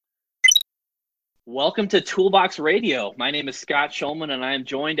Welcome to Toolbox Radio. My name is Scott Schulman, and I am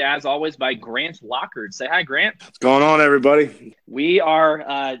joined, as always, by Grant Lockard. Say hi, Grant. What's going on, everybody? We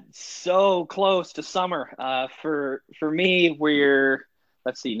are so close to summer. For me,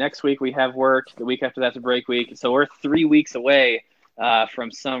 let's see. Next week we have work. The week after that's a break week, so we're 3 weeks away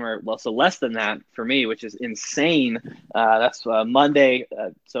from summer. Well, so less than that for me, which is insane. That's Monday.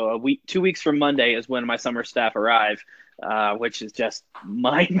 So a week, 2 weeks from Monday is when my summer staff arrive. Which is just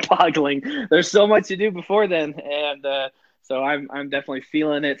mind-boggling. There's so much to do before then, and so I'm definitely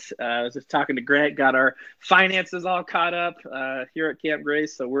feeling it. I was just talking to Grant, got our finances all caught up here at Camp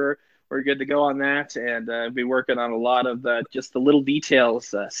Grace, so we're good to go on that, and be working on a lot of just the little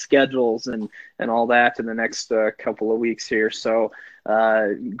details, schedules, and all that in the next couple of weeks here. So,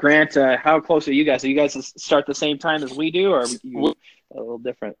 Grant, how close are you guys? Are you guys start the same time as we do, or are you a little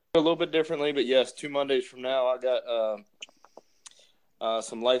different? A little bit differently, but yes, 2 Mondays from now, I got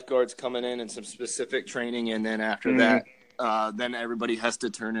some lifeguards coming in and some specific training, and then after that, then everybody has to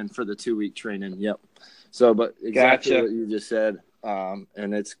turn in for the 2-week training. Yep. So, but exactly Gotcha. what you just said,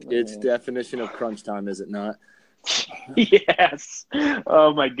 and it's definition of crunch time, is it not? Yes.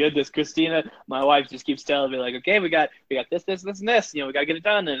 Oh my goodness, Christina, my wife just keeps telling me like, okay, we got this, and this. We gotta get it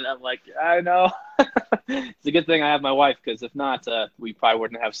done, and I'm like, I know. It's a good thing I have my wife, because if not, we probably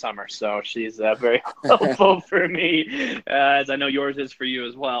wouldn't have summer. So she's very helpful for me, as I know yours is for you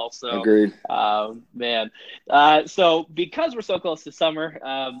as well. So, Agreed. man. So because we're so close to summer,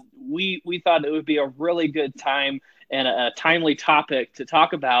 we thought it would be a really good time and a timely topic to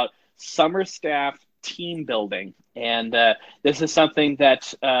talk about summer staff team building. And this is something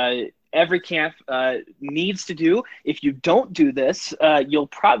that every camp needs to do. If you don't do this, you'll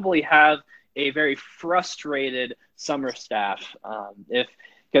probably have a very frustrated summer staff. If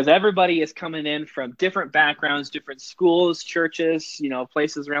Because everybody is coming in from different backgrounds, different schools, churches,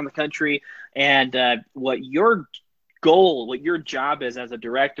 places around the country, and what your goal, what your job is as a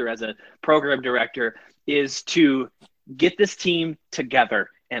director, as a program director, is to get this team together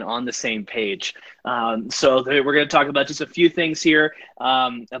and on the same page. So we're going to talk about just a few things here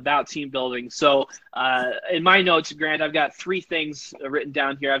about team building. So in my notes, Grant, I've got 3 things written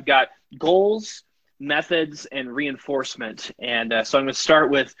down here. I've got goals, methods, and reinforcement. And so I'm going to start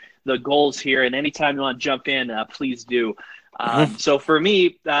with the goals here. And anytime you want to jump in, please do. So for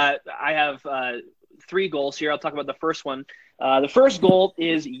me, I have 3 goals here. I'll talk about the first one. The first goal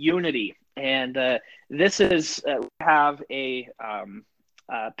is unity. And this is we have a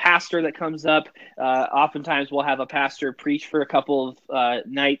pastor that comes up. Oftentimes we'll have a pastor preach for a couple of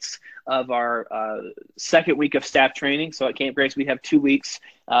nights of our second week of staff training. So at Camp Grace, we have 2 weeks.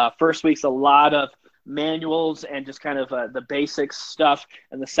 First week's a lot of manuals and just kind of the basics stuff,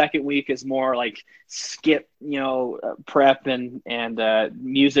 and the second week is more like skip prep and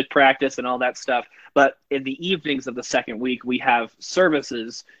music practice and all that stuff. But in the evenings of the second week, we have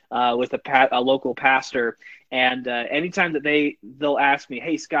services with a local pastor, and anytime that they'll ask me,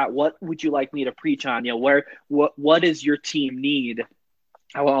 hey Scott, what would you like me to preach on, what does your team need,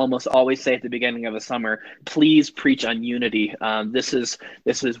 I will almost always say at the beginning of the summer, please preach on unity. This is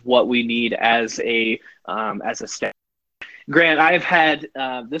what we need as a staff. Grant, I've had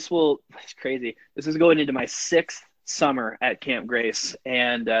it's crazy. This is going into my 6th summer at Camp Grace,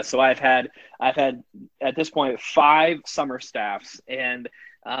 and so I've had at this point 5 summer staffs, and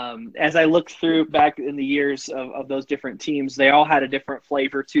as I look through back in the years of those different teams, they all had a different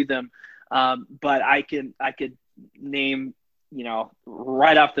flavor to them. But I could name,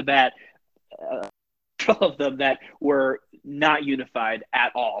 right off the bat, of them that were not unified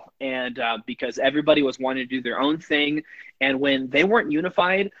at all. And because everybody was wanting to do their own thing. And when they weren't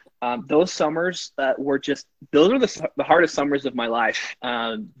unified, those summers those were the hardest summers of my life.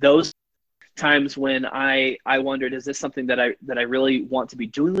 Those times when I wondered, is this something that I really want to be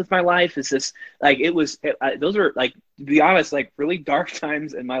doing with my life? Is this those are, like, to be honest, like really dark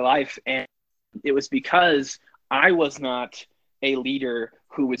times in my life. And it was because I was not a leader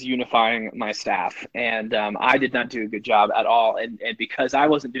who was unifying my staff, and I did not do a good job at all. And because I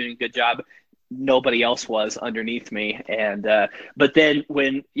wasn't doing a good job, nobody else was underneath me. And but then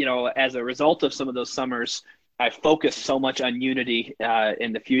when as a result of some of those summers, I focused so much on unity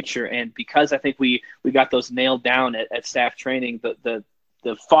in the future, and because I think we got those nailed down at staff training,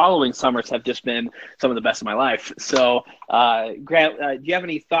 the following summers have just been some of the best of my life. So, Grant, do you have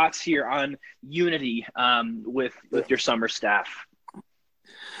any thoughts here on unity with your summer staff?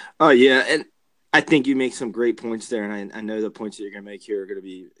 Oh, yeah, and I think you make some great points there, and I know the points that you're going to make here are going to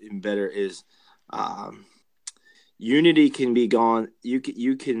be even better. Is unity can be gone. You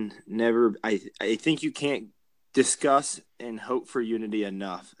can never. I think you can't discuss and hope for unity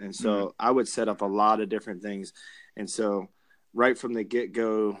enough. And so I would set up a lot of different things. And so right from the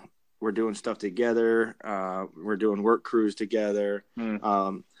get-go, we're doing stuff together. We're doing work crews together.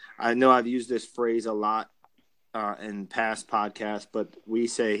 I know I've used this phrase a lot in past podcasts, but we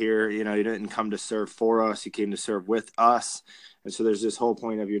say here, you didn't come to serve for us. You came to serve with us. And so there's this whole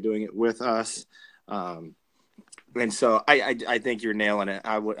point of you're doing it with us. And so I think you're nailing it.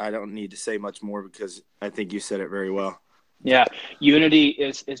 I don't need to say much more because I think you said it very well. Yeah, unity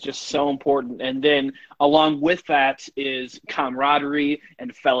is just so important. And then along with that is camaraderie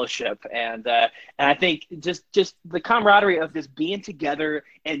and fellowship. And I think just the camaraderie of just being together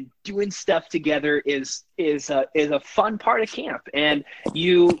and doing stuff together is a fun part of camp. And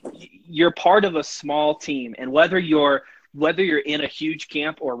you're part of a small team. And whether you're in a huge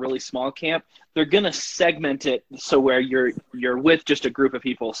camp or a really small camp, they're going to segment it so where you're with just a group of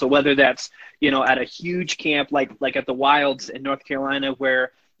people. So whether that's, at a huge camp like at the Wilds in North Carolina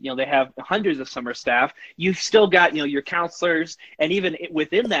where, they have hundreds of summer staff, you've still got, your counselors. And even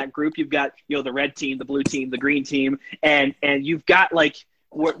within that group, you've got, the red team, the blue team, the green team. And you've got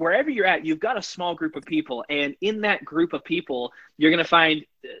wherever you're at, you've got a small group of people. And in that group of people, you're going to find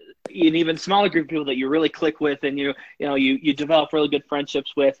an even smaller group of people that you really click with and you develop really good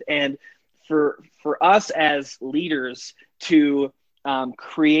friendships with. And for us as leaders to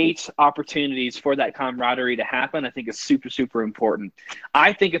create opportunities for that camaraderie to happen, I think is super, super important.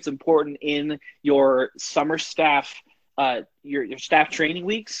 I think it's important in your summer staff, your staff training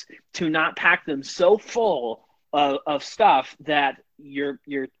weeks, to not pack them so full of stuff that your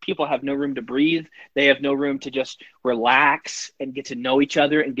people have no room to breathe. They have no room to just relax and get to know each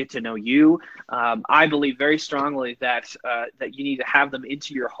other and get to know you. I believe very strongly that you need to have them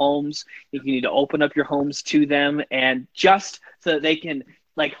into your homes. You need to open up your homes to them, and just so that they can,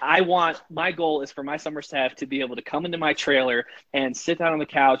 my goal is for my summer staff to be able to come into my trailer and sit down on the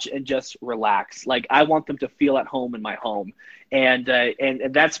couch and just relax. I want them to feel at home in my home. And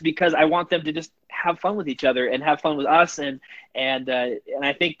that's because I want them to just have fun with each other and have fun with us. And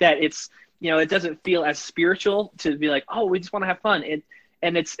I think that it's, it doesn't feel as spiritual to be like, oh, we just want to have fun.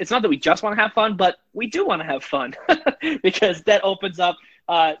 And it's not that we just want to have fun, but we do want to have fun because that opens up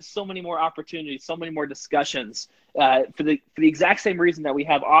so many more opportunities, so many more discussions for the exact same reason that we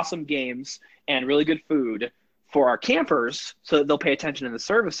have awesome games and really good food for our campers so that they'll pay attention in the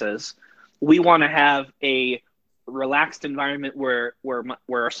services. We want to have a relaxed environment where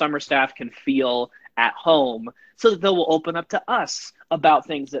our summer staff can feel at home so that they will open up to us about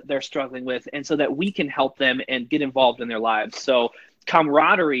things that they're struggling with and so that we can help them and get involved in their lives. So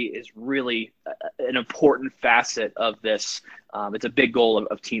camaraderie is really an important facet of this. It's a big goal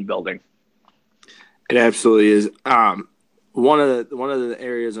of team building. It absolutely is. One of the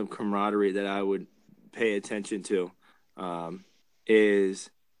areas of camaraderie that I would pay attention to is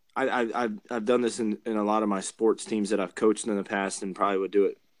I've done this in a lot of my sports teams that I've coached in the past, and probably would do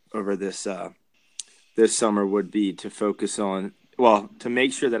it over this summer, would be to focus on, to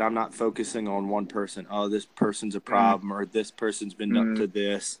make sure that I'm not focusing on one person. Oh, this person's a problem, or this person's been up to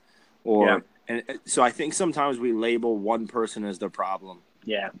this, and so I think sometimes we label one person as the problem.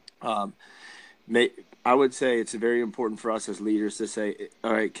 Yeah. I would say it's very important for us as leaders to say,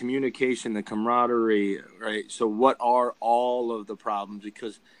 all right, communication, the camaraderie, right? So what are all of the problems?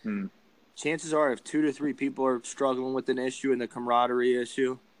 Because chances are if 2 to 3 people are struggling with an issue and the camaraderie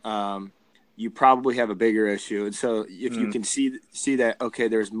issue, you probably have a bigger issue. And so if you can see that, okay,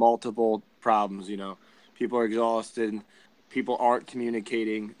 there's multiple problems, people are exhausted, people aren't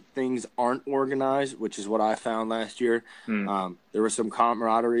communicating, things aren't organized, which is what I found last year. There were some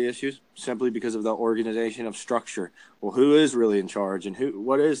camaraderie issues simply because of the organization of structure. Well, who is really in charge, and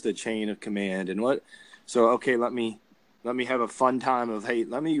what is the chain of command, and what? So, okay, let me have a fun time of, hey,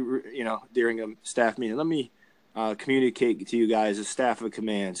 let me, during a staff meeting, let me communicate to you guys as staff of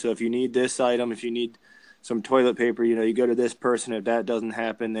command. So if you need this item, if you need some toilet paper, you go to this person. If that doesn't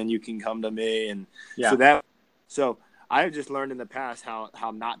happen, then you can come to me. And so I've just learned in the past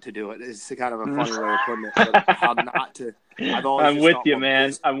how not to do it. It's kind of a funny way of putting it, but how not to. I'm with you,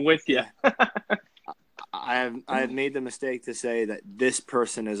 man. I'm with you. I have made the mistake to say that this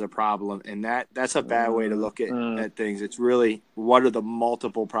person is a problem, and that's a bad way to look at things. It's really, what are the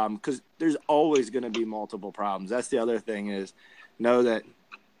multiple problems? Because there's always going to be multiple problems. That's the other thing, is know that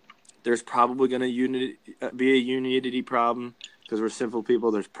there's probably going to be a unity problem, because we're simple people.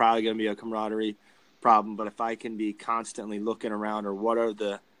 There's probably going to be a camaraderie problem. But if I can be constantly looking around, or what are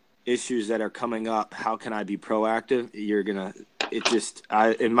the issues that are coming up, how can I be proactive?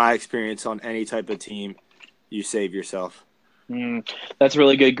 In my experience on any type of team, you save yourself. That's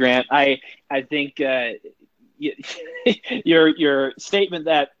really good, Grant. I think your statement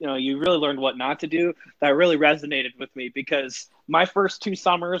that you really learned what not to do, that really resonated with me, because my first 2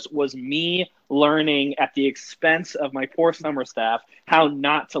 summers was me learning at the expense of my poor summer staff how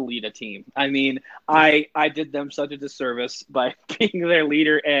not to lead a team. I mean, I did them such a disservice by being their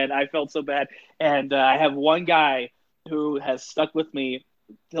leader, and I felt so bad. And I have one guy who has stuck with me.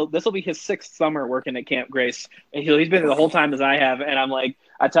 This will be his 6th summer working at Camp Grace, and he's been there the whole time as I have. And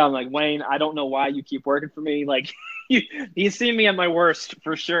I tell him, like, Wayne, I don't know why you keep working for me. Like, he's seen me at my worst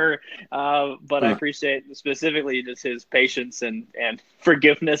for sure. But I appreciate specifically just his patience and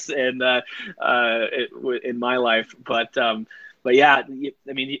forgiveness and in my life. But yeah,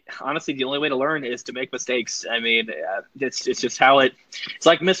 I mean, honestly, the only way to learn is to make mistakes. I mean, it's just how it's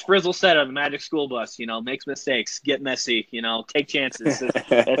like Miss Frizzle said on the Magic School Bus, makes mistakes, get messy, take chances.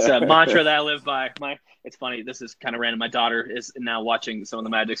 It's a mantra that I live by. It's funny. This is kind of random. My daughter is now watching some of the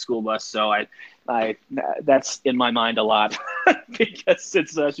Magic School Bus, so I that's in my mind a lot because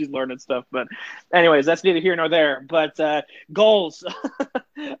she's learning stuff. But anyways, that's neither here nor there. But goals.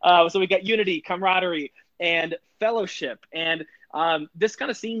 So we got unity, camaraderie, and fellowship. And this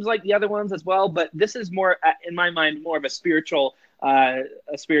kind of seems like the other ones as well, but this is more, in my mind, more of a spiritual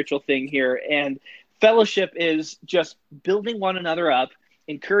thing here. And fellowship is just building one another up,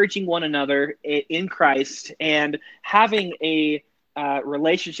 encouraging one another in Christ, and having a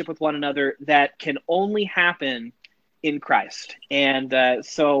relationship with one another that can only happen in Christ. And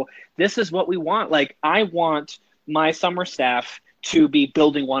so this is what we want. Like, I want my summer staff to be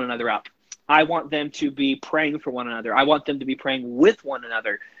building one another up. I want them to be praying for one another. I want them to be praying with one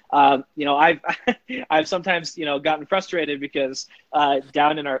another. I've sometimes, gotten frustrated because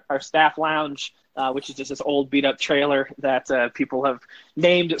down in our staff lounge, which is just this old beat up trailer that people have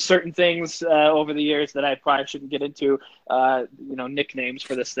named certain things over the years that I probably shouldn't get into, nicknames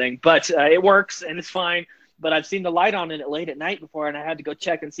for this thing, but it works and it's fine. But I've seen the light on in it late at night before, and I had to go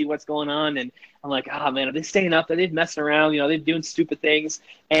check and see what's going on. And I'm like, oh man, are they staying up? Are they messing around? They're doing stupid things.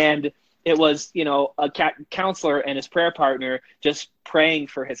 And it was, a counselor and his prayer partner just praying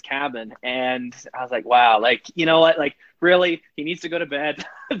for his cabin. And I was like, wow, like, you know what? Like, really, he needs to go to bed.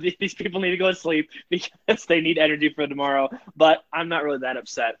 These people need to go to sleep because they need energy for tomorrow. But I'm not really that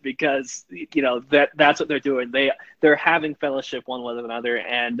upset because, that's what they're doing. They're having fellowship one with another.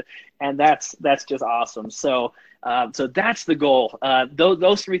 And that's just awesome. So that's the goal.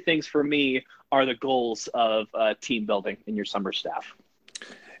 Those 3 things for me are the goals of team building in your summer staff.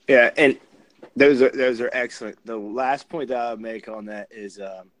 Yeah, and those are excellent. The last point that I would make on that is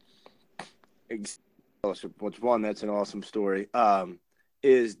which one, that's an awesome story,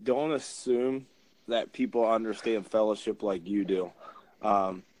 is don't assume that people understand fellowship like you do.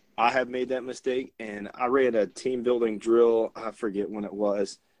 I have made that mistake, and I ran a team building drill, I forget when it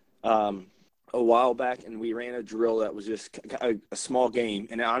was, a while back, and we ran a drill that was just a small game.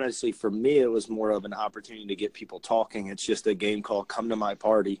 And honestly, for me, it was more of an opportunity to get people talking. It's just a game called Come to My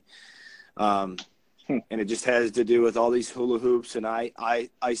Party. And it just has to do with all these hula hoops. And I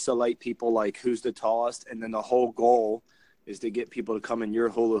isolate people like who's the tallest. And then the whole goal is to get people to come in your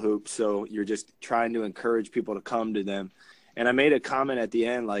hula hoop. So you're just trying to encourage people to come to them. And I made a comment at the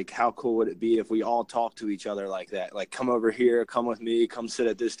end, like, how cool would it be if we all talk to each other like that? Like, come over here, come with me, come sit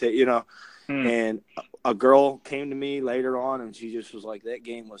at this table, And a girl came to me later on, and she just was like, that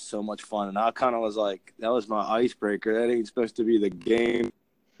game was so much fun. And I kind of was like, that was my icebreaker. That ain't supposed to be the game.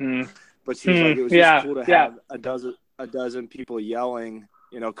 But she was like, it was just cool to have a dozen people yelling,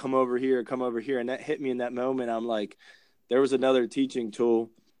 come over here, come over here. And that hit me in that moment. I'm like, there was another teaching tool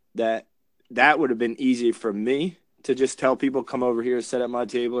that would have been easy for me to just tell people, come over here, sit at my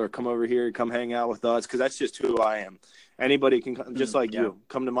table, or come over here, come hang out with us, because that's just who I am. Anybody can come, just like you.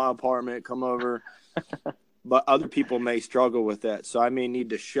 Come to my apartment, come over. But other people may struggle with that. So I may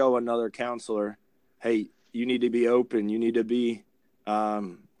need to show another counselor, hey, you need to be open. You need to be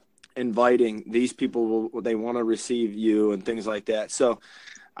inviting. These people, they want to receive you and things like that. So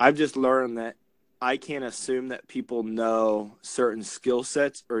I've just learned that I can't assume that people know certain skill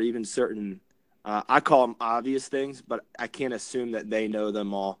sets or even certain I call them obvious things, but I can't assume that they know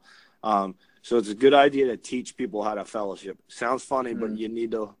them all. So it's a good idea to teach people how to fellowship. Sounds funny, but you need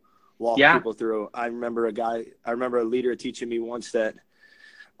to walk people through. I remember a leader teaching me once that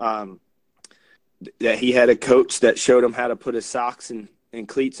that he had a coach that showed him how to put his socks and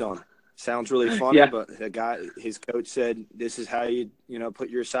cleats on. Sounds really funny, but his coach said, this is how you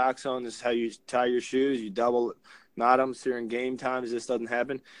put your socks on. This is how you tie your shoes. You double knot them during game times. This doesn't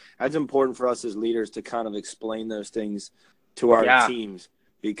happen. That's important for us as leaders to kind of explain those things to our teams,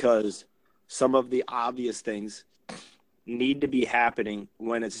 because some of the obvious things need to be happening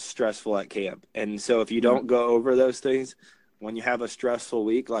when it's stressful at camp. And so if you don't go over those things, when you have a stressful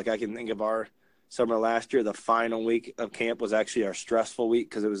week, like I can think of our summer last year, the final week of camp was actually our stressful week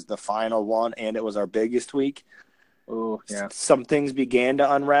because it was the final one and it was our biggest week. Oh, yeah. Some things began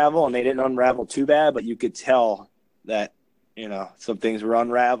to unravel, and they didn't unravel too bad, but you could tell that, some things were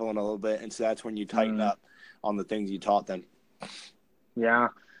unraveling a little bit. And so that's when you tighten up on the things you taught them. Yeah.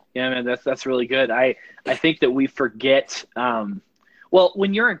 Yeah, man, that's really good. I think that we forget, well,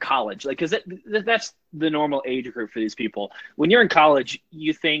 when you're in college, like, because that's the normal age group for these people. When you're in college,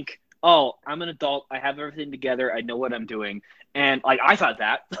 you think, oh, I'm an adult. I have everything together. I know what I'm doing. And, like, I thought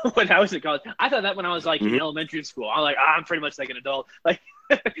that when I was in college. I thought that when I was, like, in elementary school. I'm like, I'm pretty much like an adult. Like,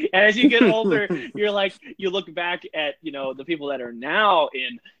 and as you get older, you're like, you look back at, the people that are now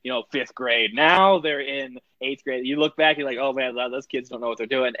in, 5th grade. Now they're in 8th grade. You look back, you're like, oh, man, those kids don't know what they're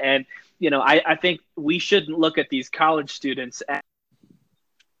doing. And, I think we shouldn't look at these college students as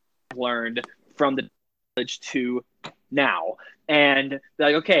learned from the college to now. And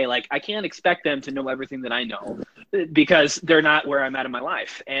like, okay, like I can't expect them to know everything that I know because they're not where I'm at in my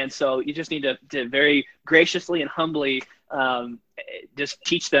life. And so you just need to very graciously and humbly just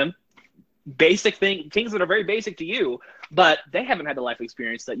teach them basic things that are very basic to you, but they haven't had the life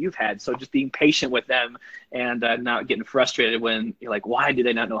experience that you've had. So just being patient with them and not getting frustrated when you're like, why do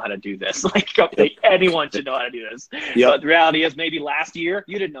they not know how to do this? Like, anyone should know how to do this. Yep. But the reality is maybe last year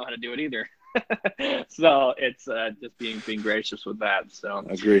you didn't know how to do it either. So it's just being gracious with that. So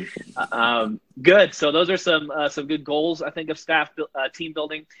agreed. Good. So those are some good goals, I think, of staff team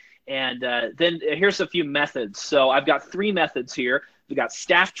building. And then here's a few methods. So I've got 3 methods here. We've got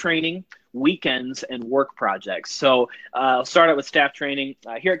staff training, weekends, and work projects. So I'll start out with staff training.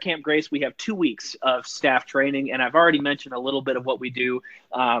 Here at Camp Grace, we have 2 weeks of staff training, and I've already mentioned a little bit of what we do.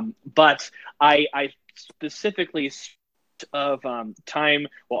 But I specifically of time,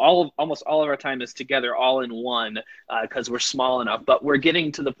 well, almost all of our time is together all in one because we're small enough, but we're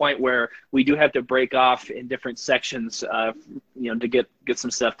getting to the point where we do have to break off in different sections to get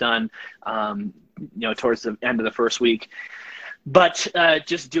some stuff done towards the end of the first week. But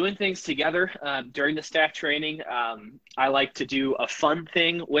just doing things together during the staff training, I like to do a fun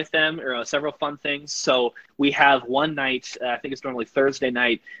thing with them, or several fun things. So we have one night, I think it's normally Thursday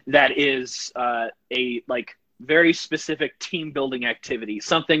night, that is a very specific team building activity,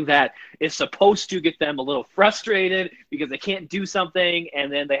 something that is supposed to get them a little frustrated because they can't do something,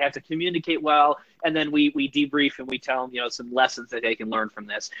 and then they have to communicate well, and then we debrief and we tell them some lessons that they can learn from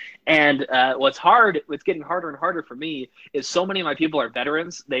this. And what's getting harder and harder for me is so many of my people are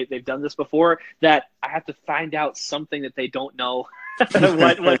veterans. They've done this before, that I have to find out something that they don't know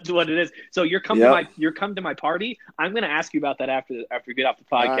what it is. So you're coming to my party. I'm going to ask you about that after you get off the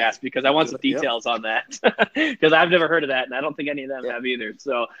podcast because I want some details on that because I've never heard of that, and I don't think any of them have either.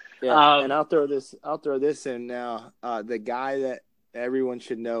 So and I'll throw this in now. The guy that everyone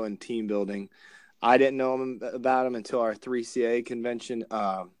should know in team building, I didn't know about him until our 3CA convention.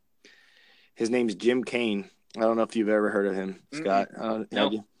 His name's Jim Kane. I don't know if you've ever heard of him, Scott.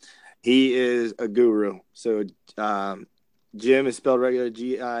 No. He is a guru. So Jim is spelled regular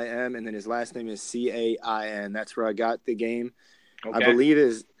G-I-M, and then his last name is C-A-I-N. That's where I got the game. Okay. I believe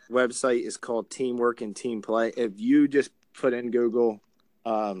his website is called Teamwork and Team Play. If you just put in Google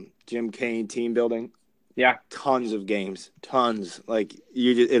Jim Kane team building, tons of games, tons. Like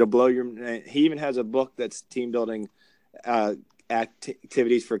it'll blow your. He even has a book that's team building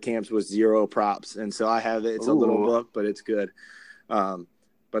activities for camps with 0 props, and so I have it. It's a little book, but it's good.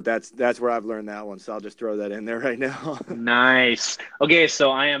 But that's where I've learned that one. So I'll just throw that in there right now. Nice. Okay,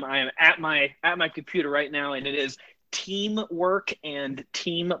 so I am at my computer right now, and it is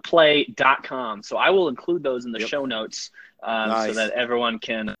teamworkandteamplay.com. So I will include those in the show notes nice. So that everyone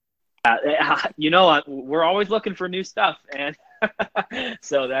can. We're always looking for new stuff, and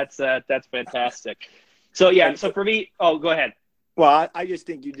so that's fantastic. So so for me, go ahead. Well, I just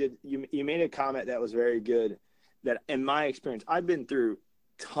think you made a comment that was very good. That in my experience, I've been through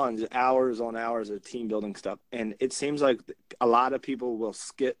tons, hours on hours of team building stuff, and it seems like a lot of people will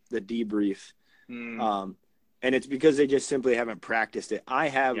skip the debrief, and it's because they just simply haven't practiced it. I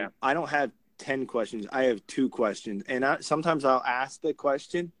don't have 10 questions. I have 2 questions, and sometimes I'll ask the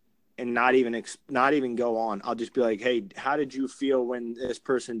question and not even go on. I'll just be like, "Hey, how did you feel when this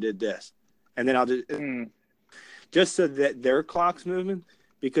person did this?" And then I'll just so that their clock's moving,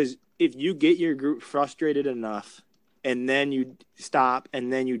 because if you get your group frustrated enough and then you stop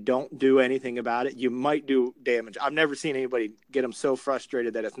and then you don't do anything about it, you might do damage. I've never seen anybody get them so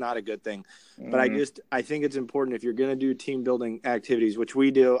frustrated that it's not a good thing. But I think it's important if you're going to do team building activities, which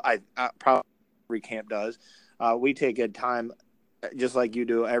we do, I probably every camp does. we take a time just like you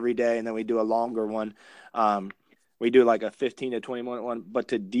do every day, and then we do a longer one. We do like a 15 to 20-minute one, but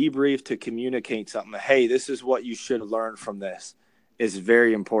to debrief, to communicate something, hey, this is what you should have learned from this, is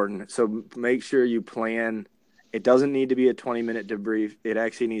very important. So make sure you plan. It doesn't need to be a 20-minute debrief. It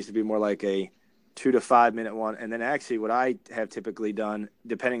actually needs to be more like a 2 to 5 minute one. And then actually what I have typically done,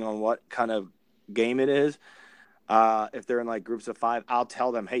 depending on what kind of game it is, if they're in like groups of 5, I'll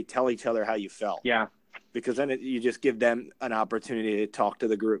tell them, hey, tell each other how you felt. Yeah. Because then you just give them an opportunity to talk to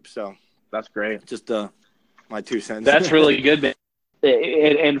the group. So that's great. Just my 2 cents. That's really good, man.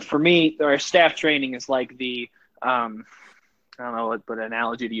 And for me, our staff training is like the I don't know what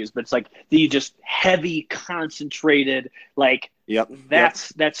analogy to use, but it's like the just heavy, concentrated, like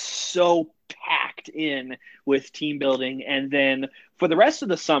that's so packed in with team building. And then for the rest of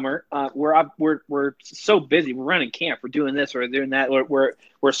the summer, we're so busy. We're running camp. We're doing this. We're doing that.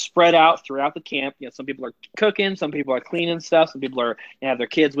 We're spread out throughout the camp. You know, some people are cooking, some people are cleaning stuff, some people are have their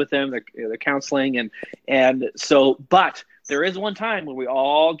kids with them. They're counseling, and so. But there is one time when we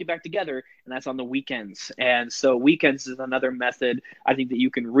all get back together, and that's on the weekends. And so weekends is another method I think that you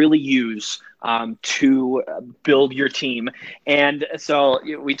can really use to build your team. And so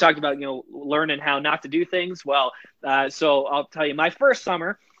we talked about learning how not to do things. Well, so I'll tell you, my first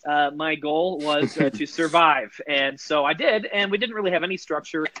summer, my goal was to survive. And so I did, and we didn't really have any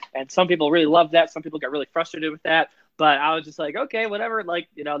structure. And some people really loved that. Some people got really frustrated with that. But I was just like, okay, whatever. Like,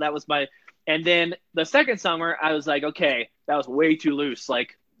 that was my – and then the second summer, I was like, okay, that was way too loose.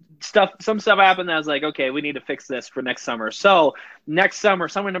 Like some stuff happened. I was like, okay, we need to fix this for next summer. So next summer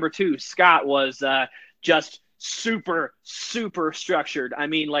number 2, Scott was just super, super structured. I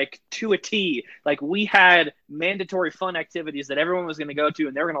mean, like to a T. Like we had mandatory fun activities that everyone was going to go to,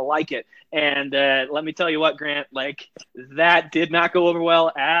 and they were going to like it. And let me tell you what, Grant, like that did not go over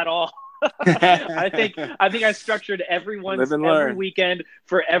well at all. I think I structured every weekend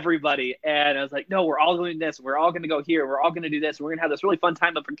for everybody, and I was like, no, we're all doing this. We're all going to go here. We're all going to do this. We're going to have this really fun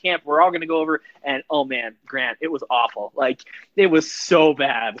time up in camp. We're all going to go over, and oh man, Grant, it was awful. Like it was so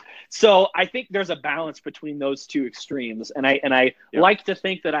bad. So I think there's a balance between those two extremes, and I like to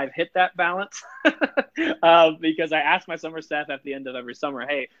think that I've hit that balance because I ask my summer staff at the end of every summer,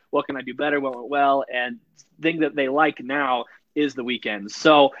 hey, what can I do better? What went well? And the thing that they like now is the weekends.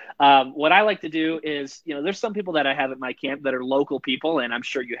 So what I like to do is, there's some people that I have at my camp that are local people, and I'm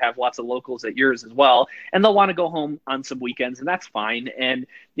sure you have lots of locals at yours as well, and they'll want to go home on some weekends, and that's fine. And,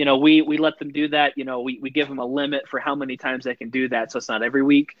 we let them do that. We give them a limit for how many times they can do that, so it's not every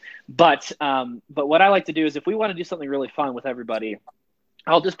week. But what I like to do is if we want to do something really fun with everybody,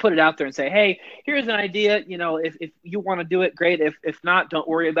 I'll just put it out there and say, hey, here's an idea. If you want to do it, great. If not, don't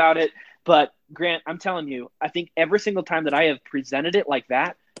worry about it. But Grant, I'm telling you, I think every single time that I have presented it like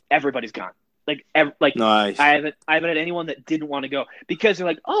that, everybody's gone. Nice. I haven't had anyone that didn't want to go because they're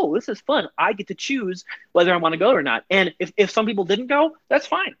like, oh, this is fun. I get to choose whether I want to go or not. And if some people didn't go, that's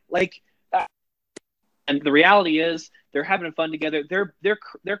fine. And the reality is they're having fun together.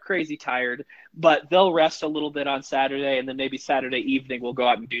 They're crazy tired, but they'll rest a little bit on Saturday, and then maybe Saturday evening we'll go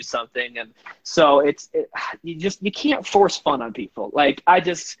out and do something. And so you can't force fun on people.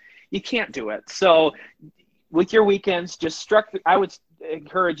 You can't do it. So with your weekends, I would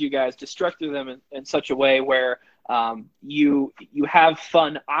encourage you guys to structure them in such a way where you have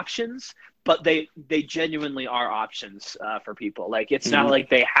fun options, but they genuinely are options for people. Like it's not like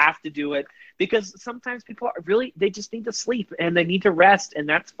they have to do it, because sometimes people they just need to sleep and they need to rest, and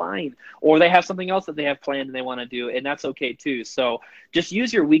that's fine. Or they have something else that they have planned and they want to do, and that's okay too. So just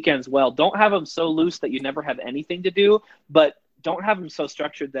use your weekends well. Don't have them so loose that you never have anything to do, but don't have them so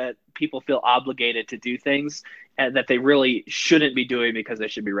structured that people feel obligated to do things and that they really shouldn't be doing because they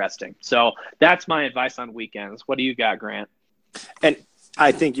should be resting. So that's my advice on weekends. What do you got, Grant? And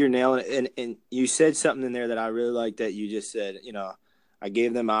I think you're nailing it. And you said something in there that I really like that you just said, I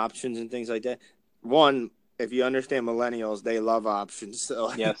gave them options and things like that. One, if you understand millennials, they love options.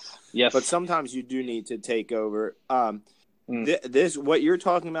 So yes. But sometimes you do need to take over. This what you're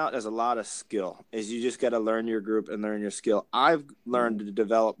talking about is a lot of skill. Is you just got to learn your group and learn your skill. I've learned to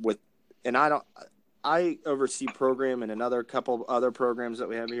develop and I oversee program and another couple other programs that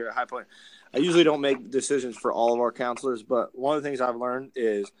we have here at High Point. I usually don't make decisions for all of our counselors, but one of the things I've learned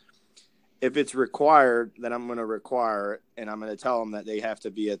is if it's required, then I'm going to require it, and I'm going to tell them that they have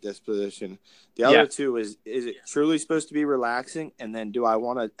to be at this position. The other two is it truly supposed to be relaxing, and then do I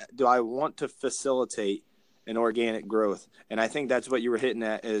want to facilitate an organic growth? And I think that's what you were hitting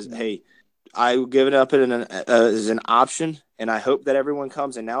at is, hey, I will give it up as an option, and I hope that everyone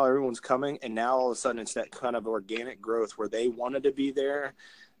comes, and now everyone's coming, and now all of a sudden it's that kind of organic growth where they wanted to be there.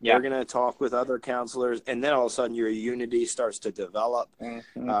 Yeah. They're going to talk with other counselors, and then all of a sudden your unity starts to develop.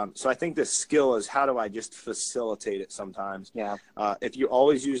 So I think the skill is, how do I just facilitate it sometimes? Yeah. If you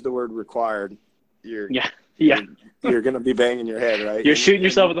always use the word required, you're going to be banging your head, right? You're shooting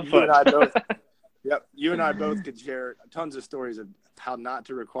yourself in the foot. You and I both, you and I both could share tons of stories of how not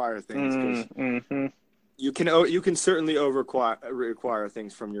to require things, because you can certainly require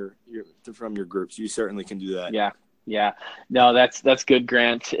things from your groups. You certainly can do that. Yeah. No, that's good,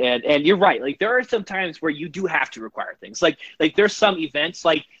 Grant. And you're right. Like, there are some times where you do have to require things. Like there's some events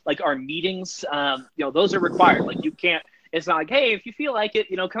like our meetings, those are required. Like, you can't, it's not like, hey, if you feel like it,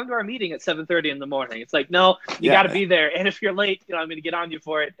 come to our meeting at 7:30 in the morning. It's like, no, you got to be there. And if you're late, I'm going to get on you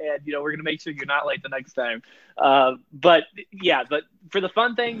for it. And, we're going to make sure you're not late the next time. But for the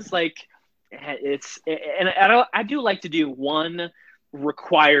fun things, like, I do like to do one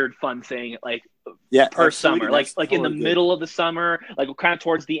required fun thing, like, per summer, like totally in the middle of the summer, like kind of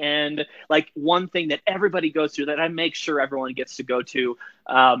towards the end, like one thing that everybody goes to that I make sure everyone gets to go to.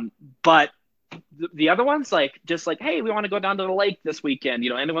 But the other ones, like, just like, hey, we want to go down to the lake this weekend.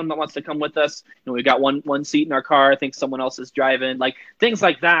 Anyone that wants to come with us, we've got one seat in our car. I think someone else is driving. Like, things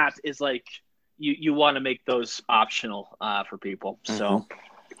like that is like, you want to make those optional for people. So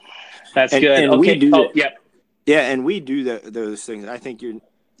that's good. And okay. And we do those things. I think you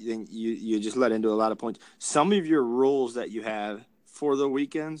just let into a lot of points. Some of your rules that you have for the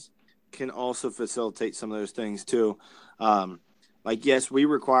weekends can also facilitate some of those things too. Like, yes, we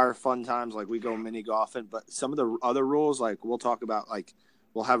require fun times, like we go mini golfing, but some of the other rules, like we'll talk about, like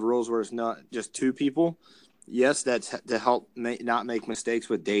we'll have rules where it's not just two people. Yes, that's to help not make mistakes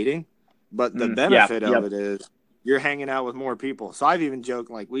with dating, but the benefit of it is you're hanging out with more people. So I've even joked,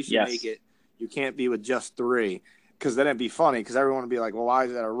 like, we should make it, you can't be with just three, because then it'd be funny, because everyone would be like, well, why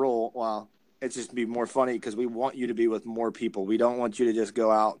is that a rule? Well, it's just be more funny because we want you to be with more people. We don't want you to just go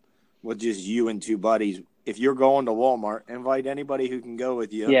out with just you and two buddies. If you're going to Walmart, invite anybody who can go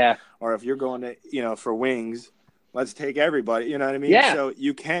with you. Yeah. Or if you're going to, for wings, let's take everybody. You know what I mean? Yeah. So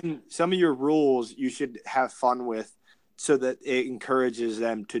some of your rules you should have fun with, so that it encourages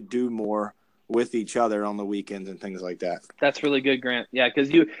them to do more with each other on the weekends and things like that. That's really good, Grant. Yeah,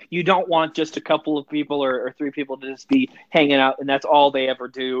 because you don't want just a couple of people or three people to just be hanging out, and that's all they ever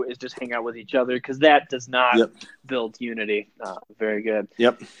do is just hang out with each other, because that does not build unity. Very good.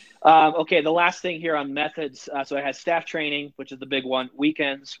 Yep. Okay, the last thing here on methods. So I had staff training, which is the big one,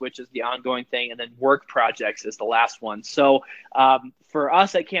 weekends, which is the ongoing thing, and then work projects is the last one. So for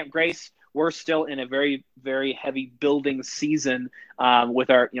us at Camp Grace, we're still in a very, very heavy building season with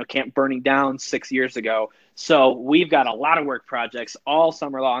our camp burning down 6 years ago. So we've got a lot of work projects all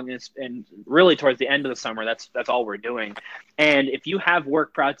summer long, and really towards the end of the summer, that's all we're doing. And if you have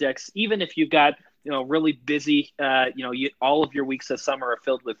work projects, even if you've got really busy, all of your weeks of summer are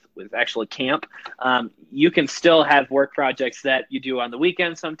filled with actually camp, you can still have work projects that you do on the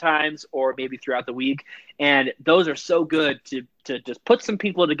weekend sometimes, or maybe throughout the week. And those are so good to just put some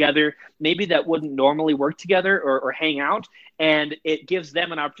people together, maybe that wouldn't normally work together or hang out. And it gives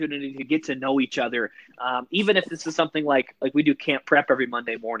them an opportunity to get to know each other. Even if this is something like we do camp prep every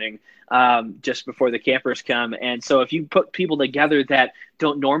Monday morning, just before the campers come. And so if you put people together that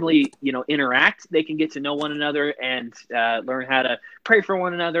don't normally, interact, they can get to know one another and learn how to pray for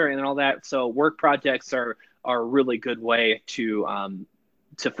one another and all that. So work projects are a really good way to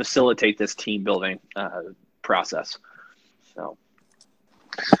facilitate this team building process. So,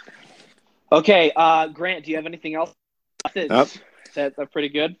 okay, Grant, do you have anything else? Is that pretty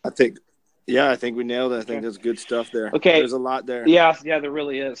good? I think we nailed it. I think there's good stuff there. Okay. There's a lot there. Yeah, there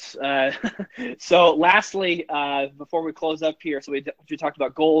really is. So lastly, before we close up here, so we talked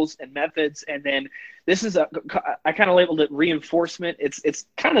about goals and methods, and then this is I kind of labeled it reinforcement. It's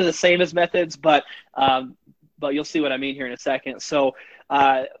kind of the same as methods, but you'll see what I mean here in a second. So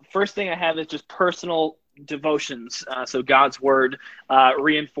first thing I have is just personal devotions. So God's word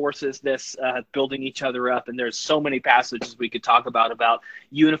reinforces this building each other up, and there's so many passages we could talk about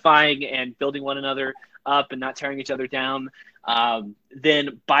unifying and building one another up and not tearing each other down.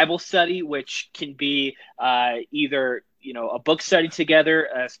 Then Bible study, which can be either a book study together,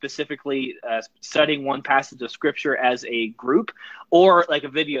 specifically studying one passage of scripture as a group, or like a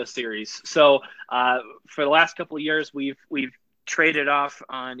video series. So for the last couple of years, we've traded off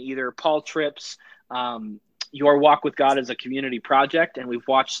on either Paul Tripp's Your Walk with God as a community project, and we've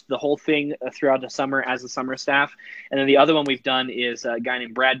watched the whole thing throughout the summer as a summer staff. And then the other one we've done is a guy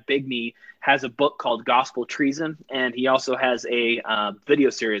named Brad Bigney has a book called Gospel Treason, and he also has a video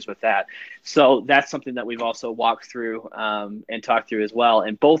series with that. So that's something that we've also walked through and talked through as well.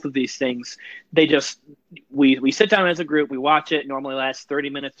 And both of these things, we sit down as a group, we watch it, normally lasts 30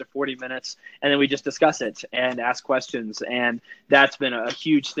 minutes to 40 minutes, and then we just discuss it and ask questions. And that's been a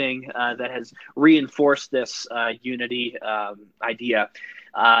huge thing that has reinforced this unity idea.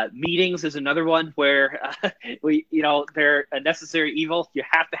 Meetings is another one where they're a necessary evil. You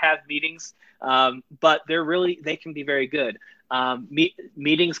have to have meetings, but they can be very good.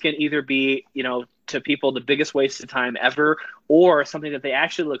 Meetings can either be, to people the biggest waste of time ever, or something that they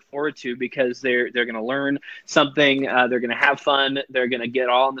actually look forward to because they're going to learn something, they're going to have fun, they're going to get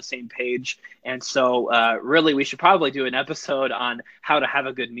all on the same page. And so really we should probably do an episode on how to have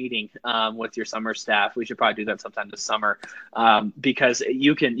a good meeting with your summer staff. We should probably do that sometime this summer because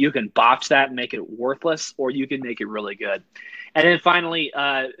you can botch that and make it worthless, or you can make it really good. And then finally,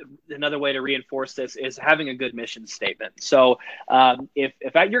 another way to reinforce this is having a good mission statement. So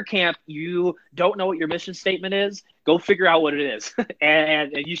if at your camp you don't know what your mission statement is, go figure out what it is,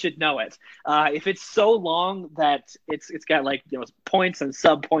 and you should know it. If it's so long that it's got points and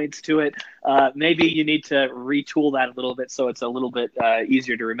sub points to it, maybe you need to retool that a little bit so it's a little bit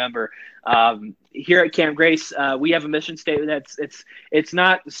easier to remember. Here at Camp Grace, we have a mission statement that's it's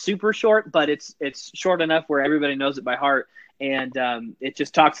not super short, but it's short enough where everybody knows it by heart. And it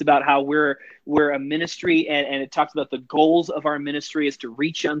just talks about how we're a ministry, and it talks about the goals of our ministry is to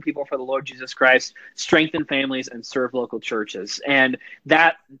reach young people for the Lord Jesus Christ, strengthen families, and serve local churches. And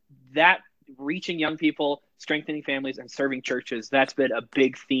that reaching young people, strengthening families, and serving churches, that's been a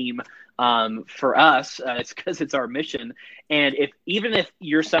big theme for us. It's because it's our mission. And even if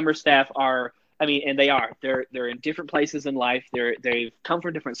your summer staff are, and they're in different places in life. They've come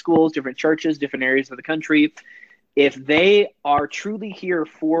from different schools, different churches, different areas of the country. If they are truly here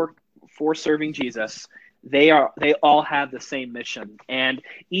for serving Jesus, they all have the same mission. And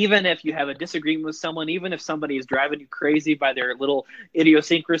even if you have a disagreement with someone, even if somebody is driving you crazy by their little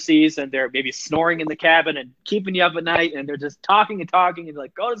idiosyncrasies, and they're maybe snoring in the cabin and keeping you up at night, and they're just talking and you're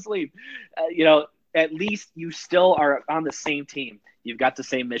like, go to sleep, at least you still are on the same team. You've got the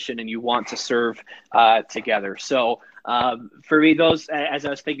same mission, and you want to serve together. So for me, as I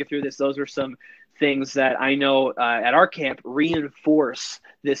was thinking through this, those were some things that I know at our camp reinforce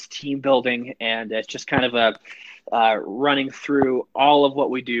this team building, and it's just kind of running through all of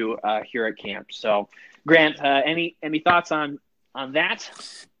what we do here at camp. So, Grant, any thoughts on that?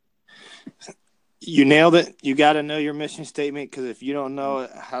 You nailed it. You got to know your mission statement, because if you don't know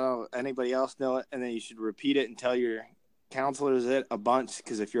it, how anybody else know it? And then you should repeat it and tell your counselors it a bunch,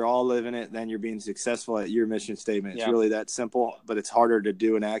 because if you're all living it, then you're being successful at your mission statement. It's really that simple, but it's harder to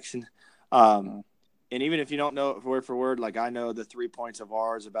do in action. And even if you don't know it word for word, like I know the 3 points of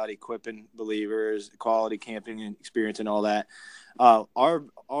ours about equipping believers, quality camping and experience and all that. Our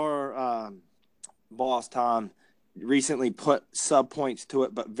boss, Tom, recently put sub points to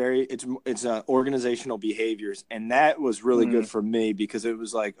it, but it's organizational behaviors. And that was really good for me, because it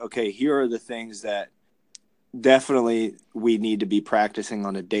was like, okay, here are the things that definitely we need to be practicing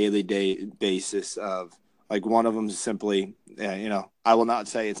on a daily basis of. Like one of them is simply, I will not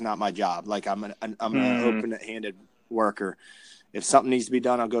say it's not my job. Like I'm an open-handed worker. If something needs to be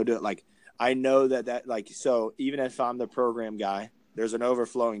done, I'll go do it. Like I know that so even if I'm the program guy, there's an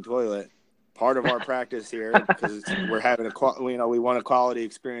overflowing toilet. Part of our practice here, because we're having we want a quality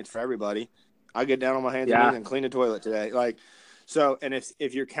experience for everybody. I get down on my hands and knees and clean the toilet today. Like, so, and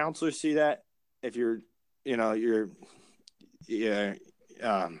if your counselors see that, if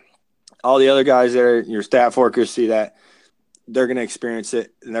all the other guys there, your staff workers see that, they're going to experience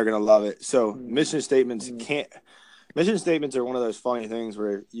it and they're going to love it. So mission statements are one of those funny things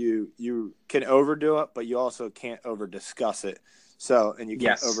where you can overdo it, but you also can't over discuss it. So, and you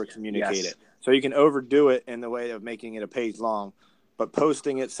can't over communicate it. So you can overdo it in the way of making it a page long, but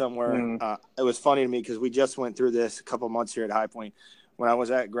posting it somewhere. It was funny to me because we just went through this a couple months here at High Point. When I was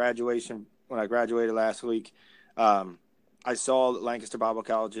at graduation, when I graduated last week, I saw Lancaster Bible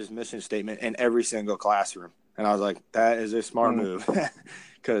College's mission statement in every single classroom. And I was like, that is a smart move,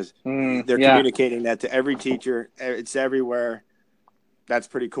 because they're communicating that to every teacher. It's everywhere. That's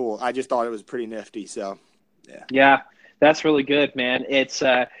pretty cool. I just thought it was pretty nifty. So, Yeah, that's really good, man. It's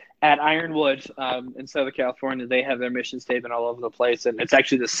at Ironwood in Southern California, they have their mission statement all over the place. And it's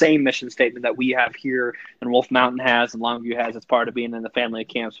actually the same mission statement that we have here and Wolf Mountain has and Longview has. It's part of being in the family of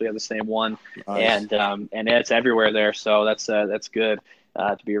camps. We have the same one. Nice. And it's everywhere there. So that's good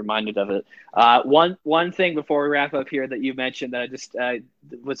to be reminded of it. One thing before we wrap up here that you mentioned that I just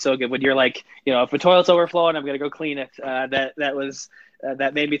was so good, when you're like, if a toilet's overflowing, I'm going to go clean it. That was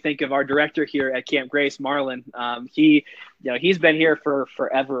that made me think of our director here at Camp Grace, Marlon. He's been here for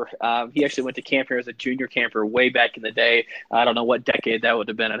forever. He actually went to camp here as a junior camper way back in the day. I don't know what decade that would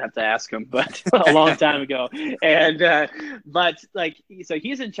have been. I'd have to ask him, but a long time ago. And so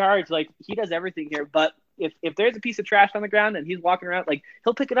he's in charge. Like, he does everything here. But if there's a piece of trash on the ground and he's walking around, like,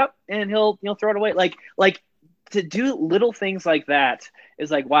 he'll pick it up and he'll throw it away. Like to do little things like that is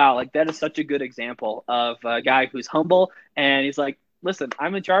like, wow, like that is such a good example of a guy who's humble, and he's like, listen,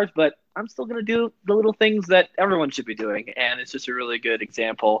 I'm in charge, but I'm still going to do the little things that everyone should be doing. And it's just a really good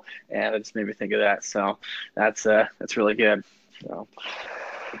example. And it just made me think of that. So that's really good. So,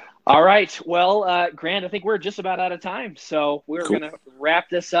 all right. Well, Grant, I think we're just about out of time. So we're going to wrap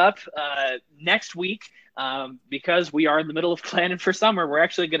this up next week. Because we are in the middle of planning for summer, we're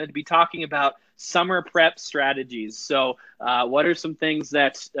actually going to be talking about summer prep strategies. So what are some things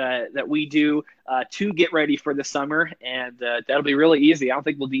that we do to get ready for the summer? And that'll be really easy. I don't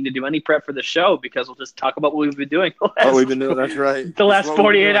think we'll need to do any prep for the show because we'll just talk about what we've been doing. That's right. The last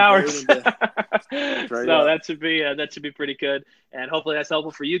 48 hours. Right, so that should be pretty good. And hopefully that's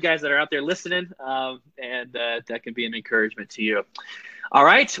helpful for you guys that are out there listening. And that can be an encouragement to you. All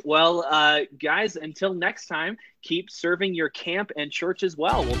right. Well, guys, until next time, keep serving your camp and church as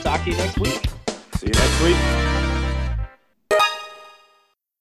well. We'll talk to you next week. See you next week.